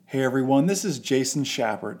Hey everyone, this is Jason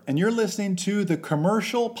Shepard, and you're listening to the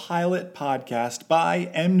Commercial Pilot Podcast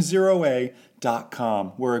by M0A.com,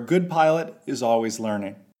 where a good pilot is always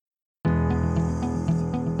learning.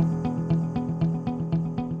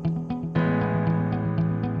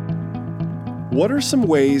 What are some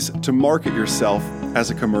ways to market yourself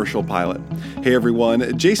as a commercial pilot? Hey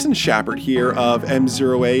everyone, Jason Shepard here of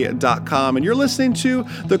M0A.com, and you're listening to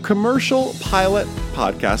the Commercial Pilot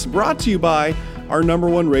Podcast, brought to you by our number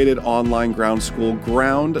one rated online ground school,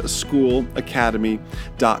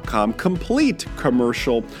 groundschoolacademy.com. Complete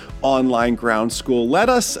commercial online ground school. Let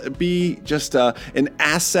us be just an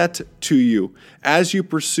asset to you as you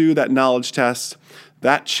pursue that knowledge test,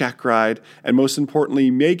 that check ride, and most importantly,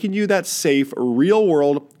 making you that safe,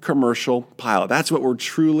 real-world commercial pilot. That's what we're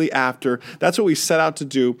truly after. That's what we set out to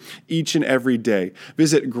do each and every day.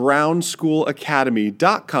 Visit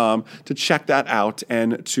groundschoolacademy.com to check that out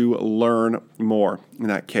and to learn more in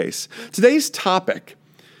that case. Today's topic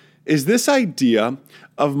is this idea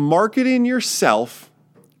of marketing yourself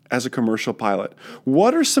as a commercial pilot.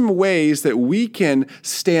 What are some ways that we can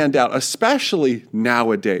stand out, especially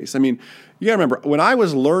nowadays? I mean, you gotta remember, when I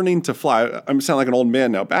was learning to fly, I'm sounding like an old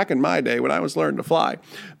man now. Back in my day when I was learning to fly,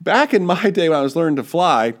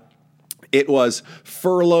 it was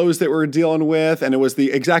furloughs that we're dealing with, and it was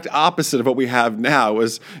the exact opposite of what we have now.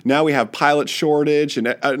 Now we have pilot shortage and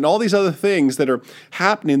all these other things that are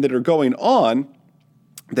happening, that are going on,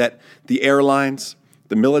 that the airlines,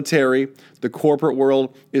 the military, the corporate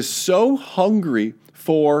world is so hungry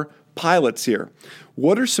for pilots here.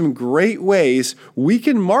 What are some great ways we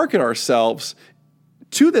can market ourselves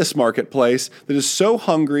to this marketplace that is so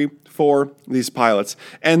hungry for these pilots?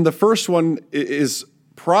 And the first one is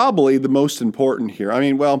probably the most important here. I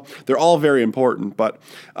mean, well, they're all very important, but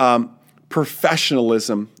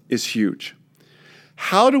professionalism is huge.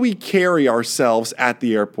 How do we carry ourselves at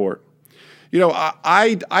the airport? You know,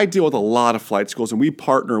 I deal with a lot of flight schools, and we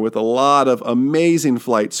partner with a lot of amazing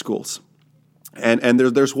flight schools. And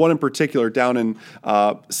there's one in particular down in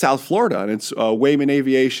South Florida, and it's Wayman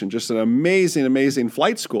Aviation, just an amazing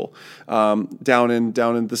flight school down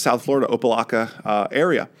in the South Florida, Opelika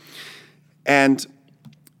area. And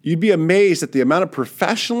you'd be amazed at the amount of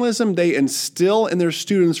professionalism they instill in their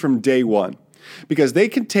students from day one. Because they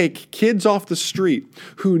can take kids off the street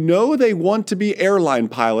who know they want to be airline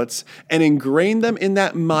pilots and ingrain them in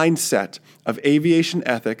that mindset of aviation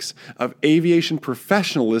ethics, of aviation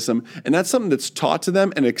professionalism, and that's something that's taught to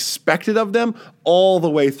them and expected of them all the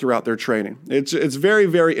way throughout their training. It's very,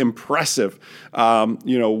 very impressive,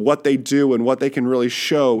 what they do and what they can really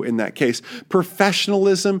show in that case.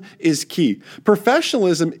 Professionalism is key.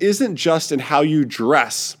 Professionalism isn't just in how you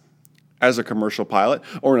dress as a commercial pilot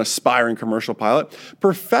or an aspiring commercial pilot.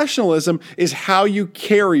 Professionalism is how you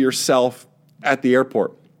carry yourself at the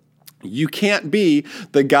airport. You can't be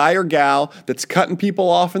the guy or gal that's cutting people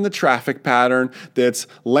off in the traffic pattern, that's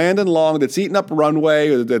landing long, that's eating up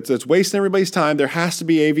runway, that's wasting everybody's time. There has to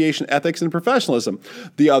be aviation ethics and professionalism.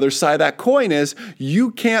 The other side of that coin is you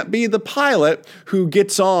can't be the pilot who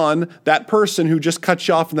gets on that person who just cuts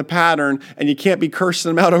you off in the pattern, and you can't be cursing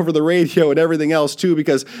them out over the radio and everything else too,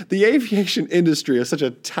 because the aviation industry is such a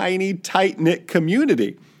tiny, tight-knit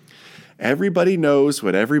community. Everybody knows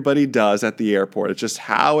what everybody does at the airport. It's just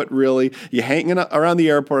how it really, you hang around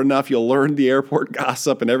the airport enough, you'll learn the airport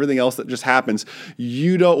gossip and everything else that just happens.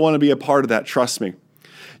 You don't want to be a part of that, trust me.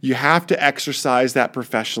 You have to exercise that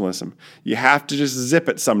professionalism. You have to just zip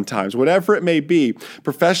it sometimes, whatever it may be.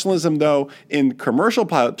 Professionalism, though, in commercial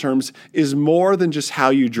pilot terms, is more than just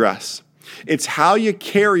how you dress. It's how you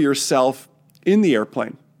carry yourself in the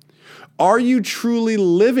airplane. Are you truly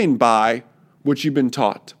living by what you've been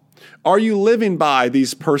taught? Are you living by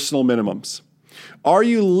these personal minimums? Are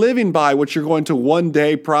you living by what you're going to one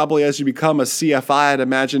day, probably as you become a CFI, I'd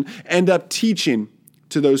imagine, end up teaching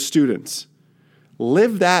to those students?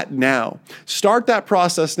 Live that now. Start that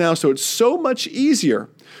process now so it's so much easier.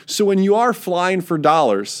 So when you are flying for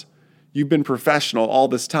dollars, you've been professional all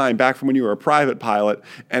this time, back from when you were a private pilot,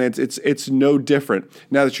 and it's no different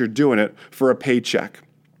now that you're doing it for a paycheck.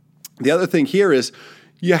 The other thing here is,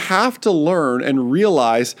 you have to learn and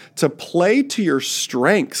realize to play to your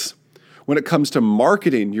strengths when it comes to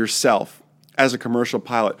marketing yourself as a commercial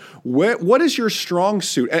pilot. What is your strong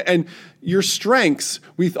suit? And your strengths,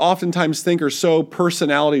 we oftentimes think, are so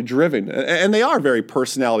personality driven, and they are very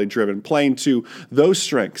personality driven, playing to those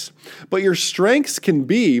strengths. But your strengths can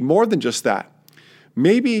be more than just that.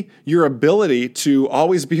 Maybe your ability to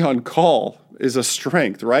always be on call is a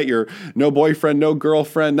strength, right? You're no boyfriend, no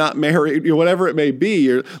girlfriend, not married, whatever it may be.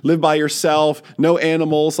 You live by yourself, no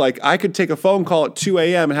animals. Like I could take a phone call at 2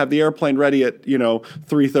 a.m. and have the airplane ready at,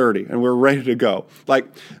 3:30 and we're ready to go. Like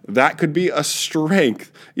that could be a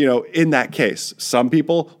strength, in that case. Some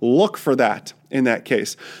people look for that in that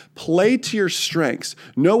case. Play to your strengths.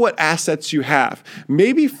 Know what assets you have.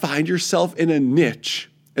 Maybe find yourself in a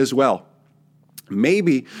niche as well.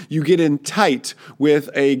 Maybe you get in tight with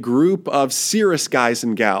a group of Cirrus guys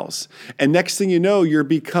and gals, and next thing you know, you're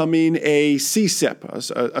becoming a CSIP,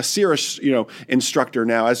 a Cirrus, instructor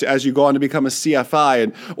now as you go on to become a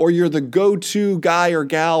CFI, or you're the go-to guy or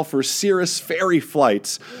gal for Cirrus ferry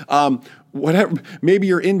flights. Whatever, maybe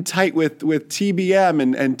you're in tight with TBM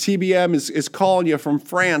and TBM is calling you from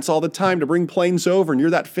France all the time to bring planes over, and you're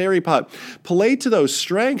that ferry pilot. Play to those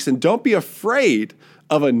strengths and don't be afraid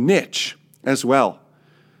of a niche as well.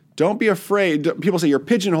 Don't be afraid. People say you're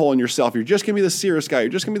pigeonholing yourself. You're just going to be the Cirrus guy. You're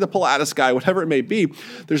just going to be the Pilatus guy, whatever it may be.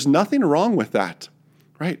 There's nothing wrong with that,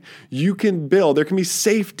 right? You can build. There can be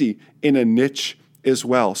safety in a niche as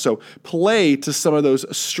well. So play to some of those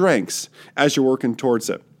strengths as you're working towards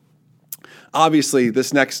it. Obviously,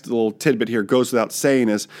 this next little tidbit here goes without saying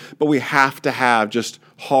but we have to have just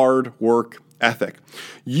hard work ethic.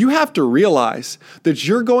 You have to realize that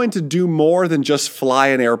you're going to do more than just fly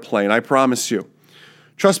an airplane, I promise you.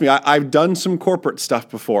 Trust me, I've done some corporate stuff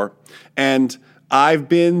before, and I've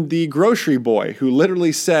been the grocery boy who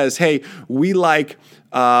literally says, hey, we like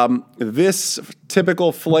this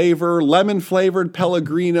typical flavor, lemon-flavored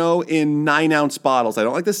Pellegrino in 9-ounce bottles. I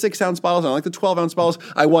don't like the 6-ounce bottles. I don't like the 12-ounce bottles.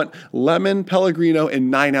 I want lemon Pellegrino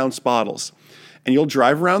in 9-ounce bottles. And you'll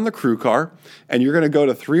drive around the crew car, and you're going to go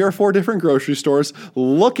to 3 or 4 different grocery stores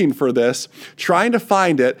looking for this, trying to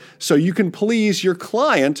find it so you can please your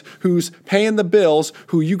client who's paying the bills,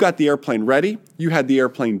 who you got the airplane ready, you had the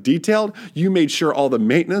airplane detailed, you made sure all the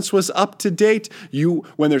maintenance was up to date,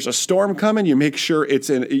 when there's a storm coming, you make sure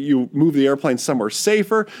you move the airplane somewhere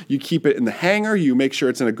safer, you keep it in the hangar, you make sure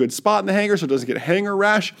it's in a good spot in the hangar so it doesn't get hangar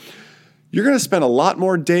rash. You're going to spend a lot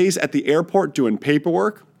more days at the airport doing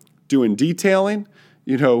paperwork, doing detailing,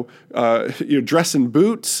 dressing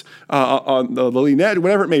boots on the Leanette,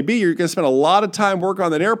 whatever it may be. You're going to spend a lot of time working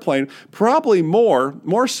on that airplane, probably more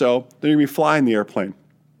so than you're going to be flying the airplane.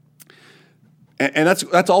 And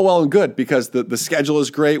that's all well and good because the schedule is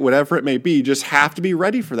great, whatever it may be. You just have to be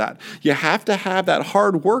ready for that. You have to have that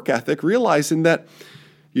hard work ethic, realizing that,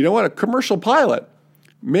 a commercial pilot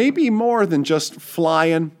may be more than just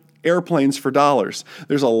flying airplanes for dollars.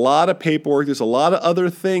 There's a lot of paperwork. There's a lot of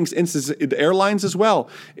other things. The airlines as well.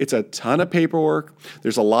 It's a ton of paperwork.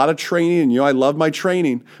 There's a lot of training. And I love my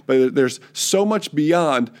training, but there's so much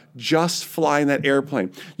beyond just flying that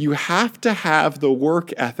airplane. You have to have the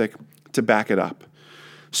work ethic to back it up.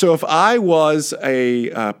 So if I was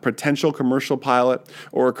a potential commercial pilot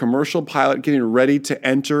or a commercial pilot getting ready to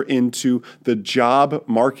enter into the job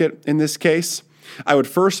market in this case, I would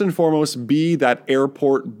first and foremost be that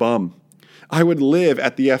airport bum. I would live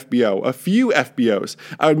at the FBO, a few FBOs.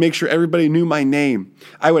 I would make sure everybody knew my name.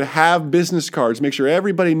 I would have business cards, make sure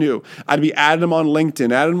everybody knew. I'd be adding them on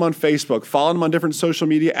LinkedIn, adding them on Facebook, following them on different social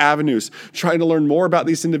media avenues, trying to learn more about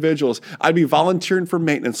these individuals. I'd be volunteering for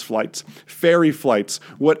maintenance flights, ferry flights,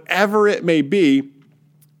 whatever it may be.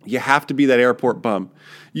 You have to be that airport bum.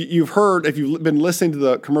 You've heard, if you've been listening to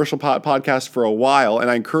the commercial podcast for a while, and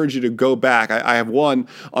I encourage you to go back. I have one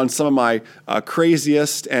on some of my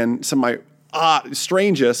craziest and some of my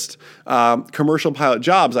strangest commercial pilot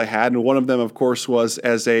jobs I had. And one of them, of course, was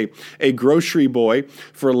as a grocery boy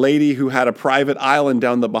for a lady who had a private island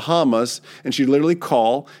down in the Bahamas. And she'd literally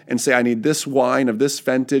call and say, I need this wine of this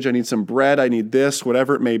vintage. I need some bread. I need this,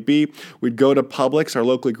 whatever it may be. We'd go to Publix, our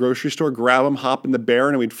local grocery store, grab them, hop in the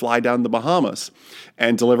Baron, and we'd fly down to the Bahamas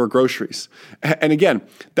and deliver groceries. And again,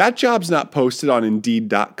 that job's not posted on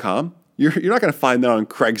Indeed.com. You're not going to find that on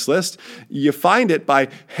Craigslist. You find it by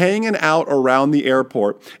hanging out around the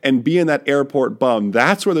airport and being that airport bum.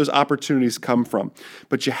 That's where those opportunities come from.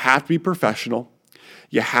 But you have to be professional.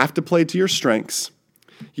 You have to play to your strengths.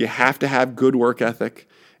 You have to have good work ethic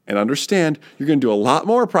and understand you're going to do a lot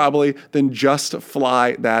more probably than just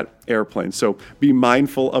fly that airplane. So be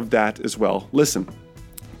mindful of that as well. Listen,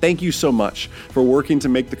 Thank you so much for working to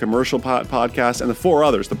make the Commercial Podcast and the 4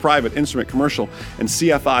 others, the Private, Instrument, Commercial, and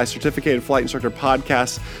CFI, Certificated Flight Instructor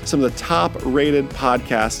Podcasts, some of the top-rated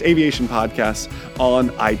podcasts, aviation podcasts on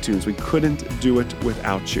iTunes. We couldn't do it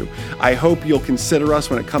without you. I hope you'll consider us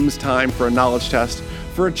when it comes time for a knowledge test,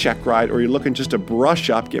 for a check ride, or you're looking just to brush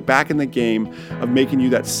up, get back in the game of making you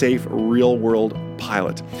that safe, real-world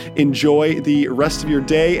pilot. Enjoy the rest of your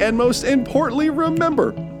day, and most importantly,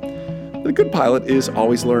 remember, the good pilot is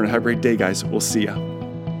always learning. Have a great day, guys. We'll see ya.